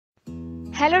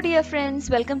Hello dear friends,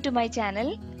 welcome to my channel.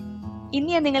 ഇന്ന്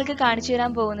ഞാൻ നിങ്ങൾക്ക് കാണിച്ചു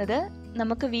തരാൻ പോകുന്നത്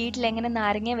നമുക്ക് വീട്ടിൽ എങ്ങനെ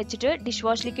നാരങ്ങ വെച്ചിട്ട് ഡിഷ്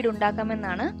വാഷ് ലിക്വിഡ്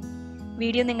ഉണ്ടാക്കാമെന്നാണ്.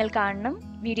 വീഡിയോ നിങ്ങൾ കാണണം.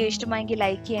 വീഡിയോ ഇഷ്ടമായെങ്കിൽ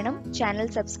ലൈക്ക് ചെയ്യണം, ചാനൽ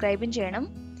സബ്സ്ക്രൈബും ചെയ്യണം.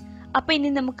 അപ്പോൾ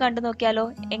ഇനി നമുക്ക് കണ്ടു നോക്കിയാലോ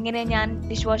എങ്ങനെ ഞാൻ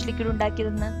dish wash liquid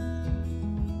ഉണ്ടാക്കിയതെന്ന്.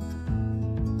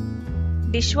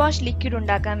 Dish wash liquid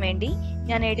ഉണ്ടാക്കാൻ വേണ്ടി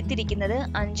ഞാൻ എടുത്തിരിക്കുന്നത്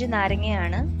 5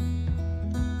 നാരങ്ങയാണ്.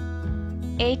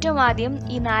 ഏറ്റവും ആദ്യം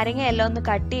ഈ നാരങ്ങ എല്ലാം ഒന്ന്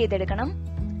കട്ട് ചെയ്തെടുക്കണം.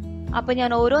 അപ്പോൾ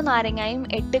ഞാൻ ഓരോ നാരങ്ങയും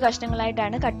 8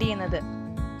 കഷ്ണങ്ങളായിട്ടാണ് കട്ട് ചെയ്യുന്നത്.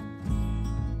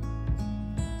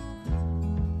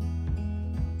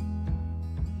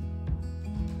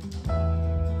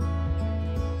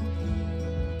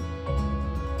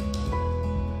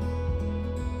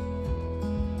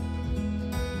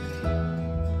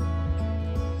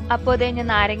 അപ്പോൾ ദേ ഞാൻ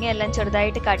നാരങ്ങ എല്ലാം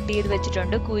ചെറുതായിട്ട് കട്ട് ചെയ്ത്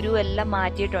വെച്ചിട്ടുണ്ട്. കുരു എല്ലാം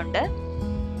മാറ്റിയിട്ടുണ്ട്.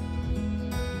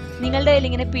 നിങ്ങളുടെ കയ്യിൽ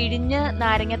ഇങ്ങനെ പിഴിഞ്ഞ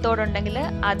നാരങ്ങത്തോടുണ്ടെങ്കിൽ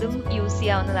അതും യൂസ്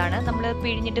ചെയ്യാവുന്നതാണ്. നമ്മൾ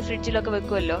പിഴിഞ്ഞിട്ട് ഫ്രിഡ്ജിലൊക്കെ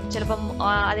വെക്കുമല്ലോ, ചിലപ്പം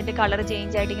അതിന്റെ കളർ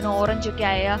ചേഞ്ച് ആയിട്ട് ഇങ്ങനെ ഓറഞ്ച് ഒക്കെ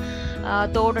ആയ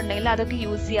തോടുണ്ടെങ്കിൽ അതൊക്കെ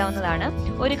യൂസ് ചെയ്യാവുന്നതാണ്.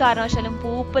 ഒരു കാരണവശാലും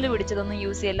പൂപ്പൽ പിടിച്ചതൊന്നും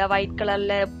യൂസ് ചെയ്യില്ല. വൈറ്റ്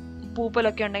കളറിലെ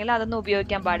പൂപ്പലൊക്കെ ഉണ്ടെങ്കിൽ അതൊന്നും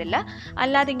ഉപയോഗിക്കാൻ പാടില്ല.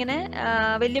 അല്ലാതെ ഇങ്ങനെ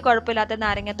വലിയ കുഴപ്പമില്ലാത്ത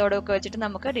നാരങ്ങത്തോടൊക്കെ വെച്ചിട്ട്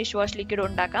നമുക്ക് ഡിഷ് വാഷ് ലിക്വിഡ്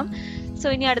ഉണ്ടാക്കാം. സോ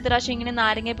ഇനി അടുത്ത പ്രാവശ്യം ഇങ്ങനെ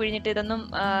നാരങ്ങ പിഴിഞ്ഞിട്ട് ഇതൊന്നും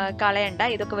കളയണ്ട,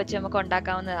 ഇതൊക്കെ വെച്ച് നമുക്ക്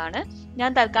ഉണ്ടാക്കാവുന്നതാണ്. ഞാൻ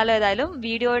തൽക്കാലം ഏതായാലും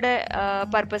വീഡിയോയുടെ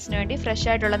പർപ്പസിന് വേണ്ടി ഫ്രഷ്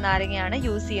ആയിട്ടുള്ള നാരങ്ങയാണ്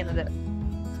യൂസ് ചെയ്യുന്നത്.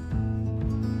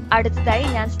 അടുത്തതായി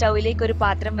ഞാൻ സ്റ്റൗവിലേക്ക് ഒരു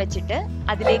പാത്രം വെച്ചിട്ട്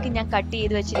അതിലേക്ക് ഞാൻ കട്ട്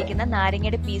ചെയ്ത് വെച്ചിരിക്കുന്ന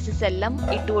നാരങ്ങയുടെ പീസസ് എല്ലാം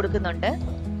ഇട്ട് കൊടുക്കുന്നുണ്ട്.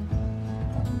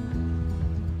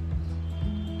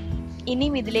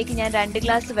 ഇനിയും ഇതിലേക്ക് ഞാൻ 2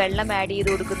 ഗ്ലാസ് വെള്ളം ആഡ് ചെയ്ത്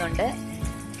കൊടുക്കുന്നുണ്ട്.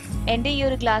 എൻ്റെ ഈ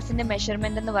ഒരു ഗ്ലാസിന്റെ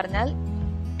മെഷർമെന്റ് എന്ന് പറഞ്ഞാൽ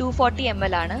 240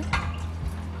 ml ആണ്.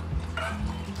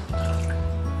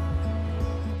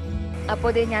 അപ്പോൾ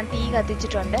ഇത് ഞാൻ തീ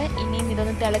കത്തിച്ചിട്ടുണ്ട്. ഇനിയും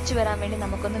ഇതൊന്ന് തിളച്ചു വരാൻ വേണ്ടി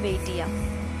നമുക്കൊന്ന് വെയിറ്റ് ചെയ്യാം.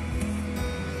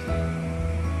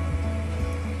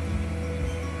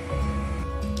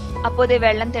 അപ്പോൾ ഇത്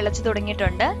വെള്ളം തിളച്ചു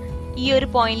തുടങ്ങിയിട്ടുണ്ട്. ഈ ഒരു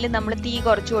പോയിന്റിൽ നമ്മൾ തീ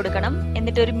കുറച്ചു കൊടുക്കണം.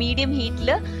 എന്നിട്ട് ഒരു മീഡിയം ഹീറ്റിൽ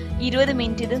 20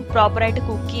 മിനിറ്റ് ഇത് പ്രോപ്പറായിട്ട്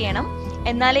കുക്ക് ചെയ്യണം.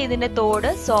 എന്നാലേ ഇതിന്റെ തോട്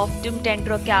സോഫ്റ്റും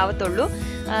ടെൻഡറും ഒക്കെ ആവത്തുള്ളൂ.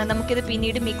 നമുക്കിത്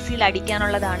പിന്നീട് മിക്സിയിൽ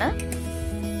അടിക്കാനുള്ളതാണ്.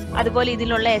 അതുപോലെ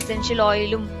ഇതിലുള്ള എസെൻഷ്യൽ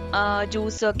ഓയിലും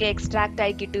ജ്യൂസും ഒക്കെ എക്സ്ട്രാക്ട്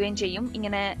ആയി കിട്ടുകയും ചെയ്യും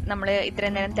ഇങ്ങനെ നമ്മൾ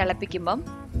ഇത്രയും നേരം തിളപ്പിക്കുമ്പം.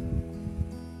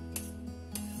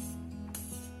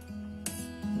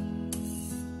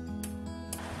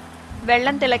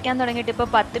 വെള്ളം തിളയ്ക്കാൻ തുടങ്ങിയിട്ട് ഇപ്പോൾ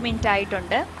 10 മിനിറ്റ്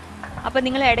ആയിട്ടുണ്ട്. അപ്പൊ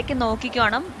നിങ്ങൾ ഇടയ്ക്ക്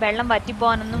നോക്കിക്കോണം, വെള്ളം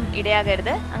വറ്റിപ്പോകാനൊന്നും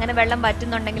ഇടയാകരുത്. അങ്ങനെ വെള്ളം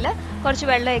വറ്റുന്നുണ്ടെങ്കിൽ കുറച്ച്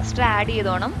വെള്ളം എക്സ്ട്രാ ആഡ്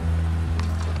ചെയ്തോണം.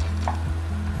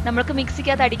 നമ്മൾക്ക്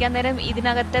മിക്സിക്കകത്ത് അടിക്കാൻ നേരം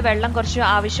ഇതിനകത്തെ വെള്ളം കുറച്ച്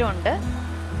ആവശ്യമുണ്ട്.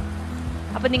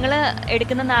 അപ്പൊ നിങ്ങൾ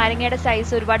എടുക്കുന്ന നാരങ്ങയുടെ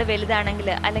സൈസ് ഒരുപാട് വലുതാണെങ്കിൽ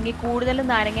അല്ലെങ്കിൽ കൂടുതൽ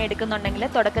നാരങ്ങ എടുക്കുന്നുണ്ടെങ്കിൽ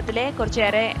തുടക്കത്തിലെ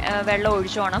കുറച്ചേറെ വെള്ളം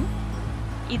ഒഴിച്ചോണം.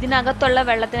 ഇതിനകത്തുള്ള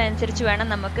വെള്ളത്തിനനുസരിച്ച് വേണം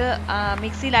നമുക്ക്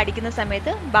മിക്സിയിൽ അടിക്കുന്ന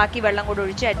സമയത്ത് ബാക്കി വെള്ളം കൂടെ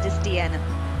ഒഴിച്ച് അഡ്ജസ്റ്റ് ചെയ്യാൻ.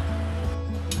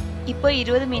 ഇപ്പോൾ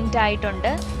 20 മിനിറ്റ്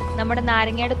ആയിട്ടുണ്ട്. നമ്മുടെ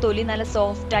നാരങ്ങയുടെ തൊലി നല്ല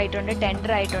സോഫ്റ്റ് ആയിട്ടുണ്ട്,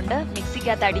 ടെൻഡർ ആയിട്ടുണ്ട്,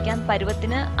 മിക്സിക്കകത്ത് അടിക്കാൻ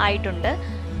പരുവത്തിന് ആയിട്ടുണ്ട്.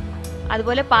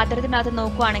 അതുപോലെ പാത്രത്തിനകത്ത്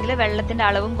നോക്കുവാണെങ്കിൽ വെള്ളത്തിന്റെ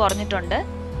അളവും കുറഞ്ഞിട്ടുണ്ട്.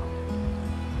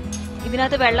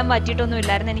 ഇതിനകത്ത് വെള്ളം വറ്റിയിട്ടൊന്നും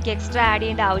ഇല്ലായിരുന്നു. എനിക്ക് എക്സ്ട്രാ ആഡ്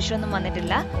ചെയ്യേണ്ട ആവശ്യമൊന്നും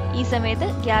വന്നിട്ടില്ല. ഈ സമയത്ത്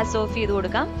ഗ്യാസ് ഓഫ് ചെയ്ത്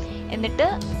കൊടുക്കാം. എന്നിട്ട്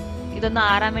ഇതൊന്ന്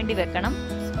ആറാൻ വേണ്ടി വെക്കണം.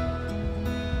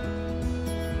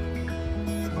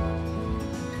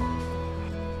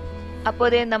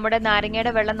 അപ്പോൾ നമ്മുടെ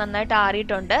നാരങ്ങയുടെ വെള്ളം നന്നായിട്ട്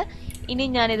ആറിയിട്ടുണ്ട്. ഇനി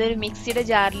ഞാൻ ഇതൊരു മിക്സിയുടെ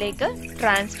ജാറിലേക്ക്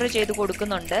ട്രാൻസ്ഫർ ചെയ്ത്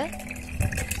കൊടുക്കുന്നുണ്ട്.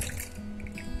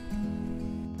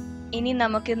 ഇനി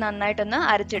നമുക്ക് നന്നായിട്ടൊന്ന്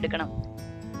അരച്ചെടുക്കണം.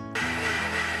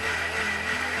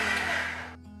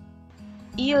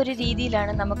 ഈ ഒരു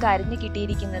രീതിയിലാണ് നമുക്ക് അരിഞ്ഞു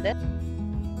കിട്ടിയിരിക്കുന്നത്.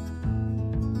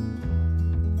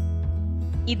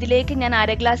 ഇതിലേക്ക് ഞാൻ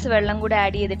 1/2 ഗ്ലാസ് വെള്ളം കൂടെ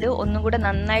ആഡ് ചെയ്തിട്ട് ഒന്നും കൂടെ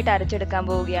നന്നായിട്ട് അരച്ചെടുക്കാൻ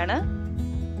പോവുകയാണ്.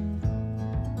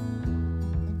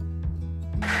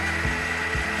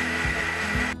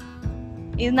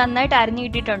 ഇത് നന്നായിട്ട് അരിഞ്ഞു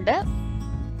കിട്ടിയിട്ടുണ്ട്.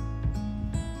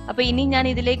 അപ്പൊ ഇനി ഞാൻ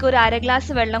ഇതിലേക്ക് ഒരു 1/2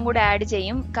 ഗ്ലാസ് വെള്ളം കൂടെ ആഡ്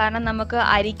ചെയ്യും, കാരണം നമുക്ക്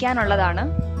അരിക്കാനുള്ളതാണ്.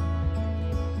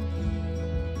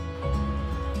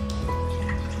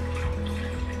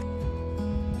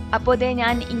 അപ്പോൾ ഇതേ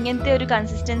ഞാൻ ഇങ്ങനത്തെ ഒരു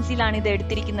കൺസിസ്റ്റൻസിയിലാണ് ഇത്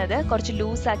എടുത്തിരിക്കുന്നത്, കുറച്ച്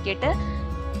ലൂസ് ആക്കിയിട്ട്,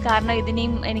 കാരണം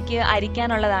ഇതിനെയും എനിക്ക്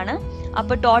അരിക്കാനുള്ളതാണ്.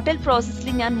 അപ്പോൾ ടോട്ടൽ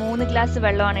പ്രോസസ്സിൽ ഞാൻ 3 ഗ്ലാസ്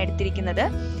വെള്ളമാണ് എടുത്തിരിക്കുന്നത്.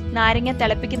 നാരങ്ങ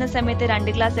തിളപ്പിക്കുന്ന സമയത്ത്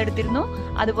 2 ഗ്ലാസ് എടുത്തിരുന്നു.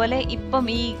 അതുപോലെ ഇപ്പം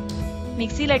ഈ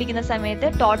മിക്സിയിൽ അടിക്കുന്ന സമയത്ത്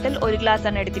ടോട്ടൽ 1 ഗ്ലാസ്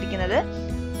ആണ് എടുത്തിരിക്കുന്നത്.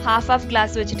 ഹാഫ്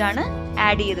ഗ്ലാസ് വെച്ചിട്ടാണ്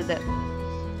ആഡ് ചെയ്തത്.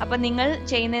 അപ്പൊ നിങ്ങൾ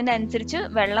ചെയ്യുന്നതിന് അനുസരിച്ച്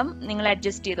വെള്ളം നിങ്ങൾ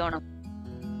അഡ്ജസ്റ്റ് ചെയ്തോണം.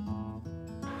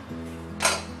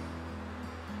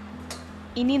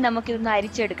 ഇനി നമുക്കിതൊന്ന്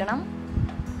അരിച്ചെടുക്കണം.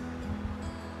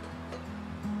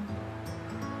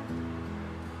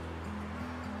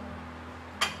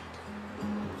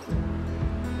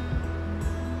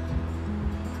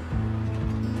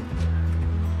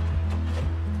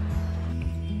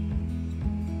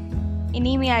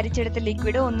 ഇനിയും ഈ അരിച്ചെടുത്ത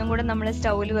ലിക്വിഡ് ഒന്നും കൂടെ നമ്മൾ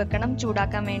സ്റ്റൗവിൽ വെക്കണം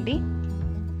ചൂടാക്കാൻ വേണ്ടി.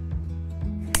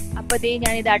 അപ്പോൾ ദേ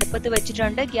ഞാൻ ഇത് അടുപ്പത്ത്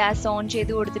വെച്ചിട്ടുണ്ട്, ഗ്യാസ് ഓൺ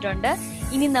ചെയ്ത് കൊടുത്തിട്ടുണ്ട്.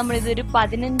 ഇനി നമ്മൾ ഇതൊരു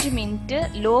 15 മിനിറ്റ്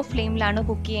ലോ ഫ്ലെയിമിലാണ്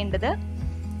കുക്ക് ചെയ്യേണ്ടത്.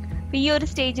 ഈ ഒരു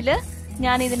സ്റ്റേജിൽ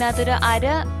ഞാൻ ഇതിനകത്തൊരു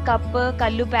 1/2 കപ്പ്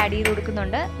കല്ലുപ്പ് ആഡ് ചെയ്ത്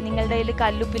കൊടുക്കുന്നുണ്ട്. നിങ്ങളുടെ കയ്യിൽ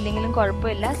കല്ലുപ്പ് ഇല്ലെങ്കിലും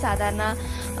കുഴപ്പമില്ല, സാധാരണ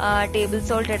ടേബിൾ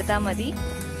സോൾട്ട് എടുത്താൽ മതി.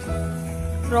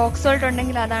 റോക്ക് സോൾട്ട്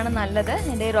ഉണ്ടെങ്കിൽ അതാണ് നല്ലത്.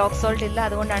 എൻ്റെ റോക്ക് സോൾട്ട് ഇല്ല,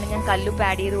 അതുകൊണ്ടാണ് ഞാൻ കല്ലുപ്പ്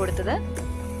ആഡ് ചെയ്ത് കൊടുത്തത്.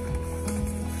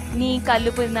 ഇനി ഈ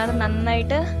കല്ലുപ്പ് ഇതിനകത്ത്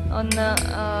നന്നായിട്ട് ഒന്ന്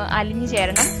അലിഞ്ഞു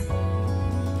ചേരണം.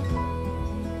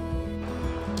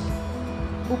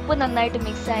 ഉപ്പ് നന്നായിട്ട്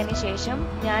മിക്സ് ആയതിനു ശേഷം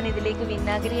ഞാൻ ഇതിലേക്ക്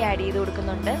വിനാഗിരി ആഡ് ചെയ്ത്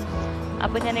കൊടുക്കുന്നുണ്ട്.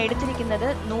 അപ്പോൾ ഞാൻ എടുത്തിരിക്കുന്നത്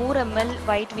 100 ml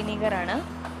വൈറ്റ് വിനീഗർ ആണ്.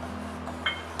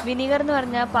 വിനീഗർ എന്ന്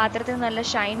പറഞ്ഞാൽ പാത്രത്തിന് നല്ല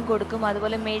ഷൈൻ കൊടുക്കും,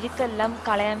 അതുപോലെ മെഴുക്കെല്ലാം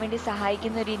കളയാൻ വേണ്ടി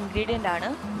സഹായിക്കുന്ന ഒരു ഇൻഗ്രീഡിയൻ്റ് ആണ്.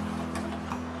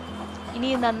 ഇനി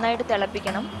നന്നായിട്ട്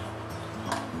തിളപ്പിക്കണം.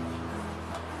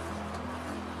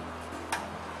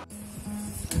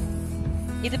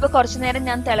 ഇതിപ്പോൾ കുറച്ചു നേരം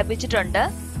ഞാൻ തിളപ്പിച്ചിട്ടുണ്ട്.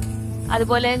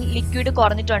 അതുപോലെ ലിക്വിഡ്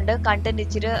കുറഞ്ഞിട്ടുണ്ട്, കണ്ടന്റ്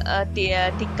ഇച്ചിരി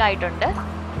തിക്കായിട്ടുണ്ട്.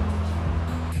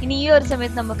 ഇനി ഈ ഒരു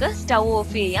സമയത്ത് നമുക്ക് സ്റ്റൗ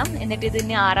ഓഫ് ചെയ്യാം, എന്നിട്ട്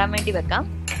ഇതിനെ ആറാൻ വേണ്ടി വെക്കാം.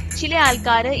 ചില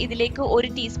ആൾക്കാർ ഇതിലേക്ക് 1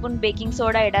 ടീസ്പൂൺ ബേക്കിംഗ്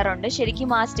സോഡ ഇടാറുണ്ട്.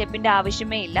 ശരിക്കും ആ സ്റ്റെപ്പിന്റെ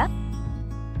ആവശ്യമേ ഇല്ല.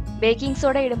 ബേക്കിംഗ്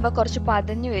സോഡ ഇടുമ്പോൾ കുറച്ച്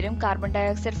പതഞ്ഞു വരും, കാർബൺ ഡൈ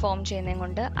ഓക്സൈഡ് ഫോം ചെയ്യുന്നത്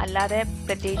കൊണ്ട്, അല്ലാതെ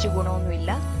പ്രത്യേകിച്ച്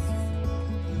ഗുണമൊന്നുമില്ല.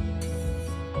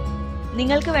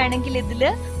 നിങ്ങൾക്ക് വേണമെങ്കിൽ ഇതിൽ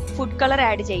ഫുഡ് കളർ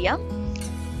ആഡ് ചെയ്യാം,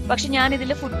 പക്ഷെ ഞാൻ ഇതിൽ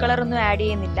ഫുഡ് കളർ ഒന്നും ആഡ്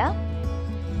ചെയ്യുന്നില്ല.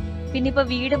 പിന്നെ ഇപ്പൊ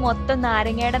വീട് മൊത്തം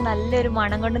നാരങ്ങയുടെ നല്ലൊരു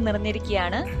മണം കൊണ്ട്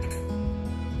നിറഞ്ഞിരിക്കുകയാണ്.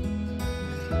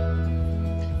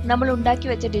 നമ്മൾ ഉണ്ടാക്കി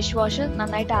വെച്ച ഡിഷ് വാഷ്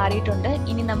നന്നായിട്ട് ആറിയിട്ടുണ്ട്.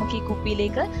 ഇനി നമുക്ക് ഈ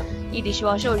കുപ്പിയിലേക്ക് ഈ ഡിഷ്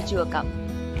വാഷ് ഒഴിച്ചു വെക്കാം.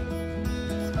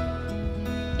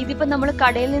 ഇതിപ്പോ നമ്മൾ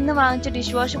കടയിൽ നിന്ന് വാങ്ങിച്ച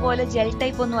ഡിഷ് വാഷ് പോലെ ജെൽ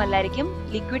ടൈപ്പ് ഒന്നും അല്ലായിരിക്കും,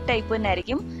 ലിക്വിഡ് ടൈപ്പ് തന്നെ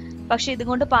ആയിരിക്കും. പക്ഷെ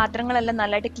ഇതുകൊണ്ട് പാത്രങ്ങളെല്ലാം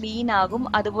നല്ലതായിട്ട് ക്ലീൻ ആകും.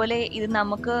 അതുപോലെ ഇത്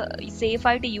നമുക്ക് സേഫ്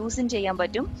ആയിട്ട് യൂസും ചെയ്യാൻ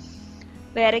പറ്റും.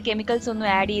 വേറെ കെമിക്കൽസ് ഒന്നും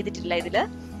ആഡ് ചെയ്തിട്ടില്ല ഇതില്.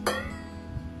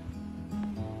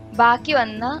 ബാക്കി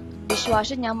വന്ന ഡിഷ്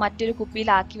വാഷ് ഞാൻ മറ്റൊരു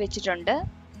കുപ്പിയിലാക്കി വെച്ചിട്ടുണ്ട്.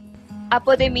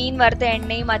 അപ്പോൾ ഇതേ മീൻ വറുത്ത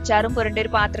എണ്ണയും അച്ചാറും പുരണ്ട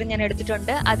ഒരു പാത്രം ഞാൻ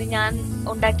എടുത്തിട്ടുണ്ട്. അത് ഞാൻ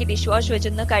ഉണ്ടാക്കി ഡിഷ് വാഷ്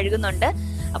വെച്ചൊന്ന് കഴുകുന്നുണ്ട്.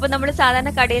 അപ്പൊ നമ്മൾ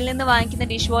സാധാരണ കടയിൽ നിന്ന് വാങ്ങിക്കുന്ന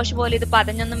ഡിഷ് വാഷ് പോലെ ഇത്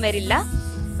പതഞ്ഞൊന്നും വരില്ല.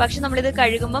 പക്ഷെ നമ്മളിത്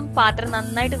കഴുകുമ്പം പാത്രം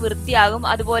നന്നായിട്ട് വൃത്തിയാകും.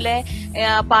 അതുപോലെ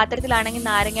പാത്രത്തിലാണെങ്കിൽ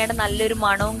നാരങ്ങയുടെ നല്ലൊരു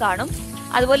മണവും കാണും.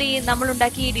 അതുപോലെ ഈ നമ്മൾ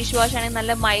ഉണ്ടാക്കിയ ഈ ഡിഷ് വാഷ് ആണെങ്കിൽ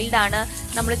നല്ല മൈൽഡ് ആണ്.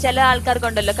 നമ്മൾ ചില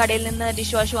ആൾക്കാർക്കുണ്ടല്ലോ കടയിൽ നിന്ന്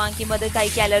ഡിഷ് വാഷ് വാങ്ങിക്കുമ്പോൾ അത്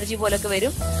കൈക്ക് അലർജി പോലൊക്കെ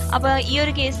വരും. അപ്പൊ ഈ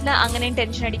ഒരു കേസിൽ അങ്ങനെയും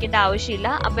ടെൻഷൻ അടിക്കേണ്ട ആവശ്യമില്ല.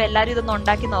 അപ്പൊ എല്ലാവരും ഇതൊന്ന്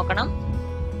ഉണ്ടാക്കി നോക്കണം.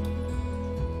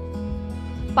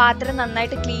 പാത്രം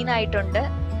നന്നായിട്ട് ക്ലീൻ ആയിട്ടുണ്ട്.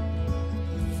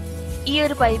 ഈ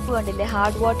ഒരു പൈപ്പ് കണ്ടില്ലേ,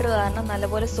 ഹാർഡ് വാട്ടർ കാരണം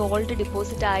നല്ലപോലെ സോൾട്ട്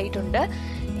ഡിപ്പോസിറ്റ് ആയിട്ടുണ്ട്.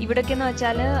 ഇവിടൊക്കെ എന്ന്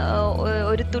വെച്ചാൽ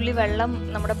ഒരു തുള്ളി വെള്ളം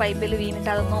നമ്മുടെ പൈപ്പിൽ വീണിട്ട്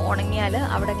അതൊന്ന് ഉണങ്ങിയാൽ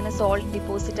അവിടെ ഇങ്ങനെ സോൾട്ട്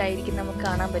ഡിപ്പോസിറ്റ് ആയിരിക്കും നമുക്ക്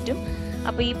കാണാൻ പറ്റും.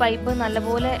 അപ്പോൾ ഈ പൈപ്പ്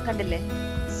നല്ലപോലെ കണ്ടില്ലേ,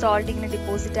 സോൾട്ട് ഇങ്ങനെ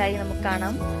ഡിപ്പോസിറ്റ് ആയി നമുക്ക്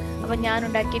കാണാം. അപ്പം ഞാൻ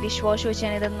ഉണ്ടാക്കിയ ഡിഷ് വാഷ് വെച്ച്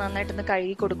ഞാൻ ഇതൊന്ന് നന്നായിട്ടൊന്ന്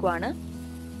കഴുകി കൊടുക്കുവാണ്.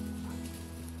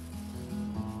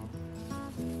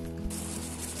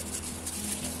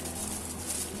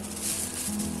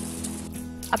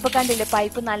 അപ്പൊ കണ്ടില്ലേ,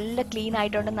 പൈപ്പ് നല്ല ക്ലീൻ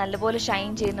ആയിട്ടുണ്ട്, നല്ലപോലെ ഷൈൻ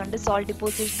ചെയ്യുന്നുണ്ട്, സോൾട്ട്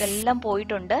ഡിപ്പോസിറ്റ് എല്ലാം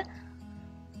പോയിട്ടുണ്ട്.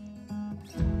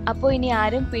 അപ്പോൾ ഇനി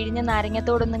ആരും പിഴിഞ്ഞ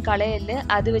നാരങ്ങത്തോടൊന്നും കളയല്ല്,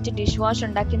 അത് വെച്ച് ഡിഷ് വാഷ്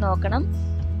ഉണ്ടാക്കി നോക്കണം.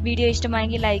 വീഡിയോ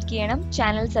ഇഷ്ടമായെങ്കിൽ ലൈക്ക് ചെയ്യണം,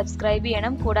 ചാനൽ സബ്സ്ക്രൈബ്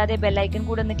ചെയ്യണം, കൂടാതെ ബെല്ലൈക്കൺ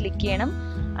കൂടെ ഒന്ന് ക്ലിക്ക് ചെയ്യണം.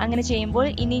 അങ്ങനെ ചെയ്യുമ്പോൾ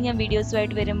ഇനി ഞാൻ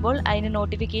വീഡിയോസുമായിട്ട് വരുമ്പോൾ അതിന്റെ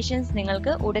നോട്ടിഫിക്കേഷൻസ്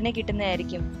നിങ്ങൾക്ക് ഉടനെ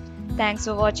കിട്ടുന്നതായിരിക്കും. Thanks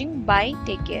for watching. By,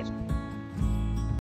 take care.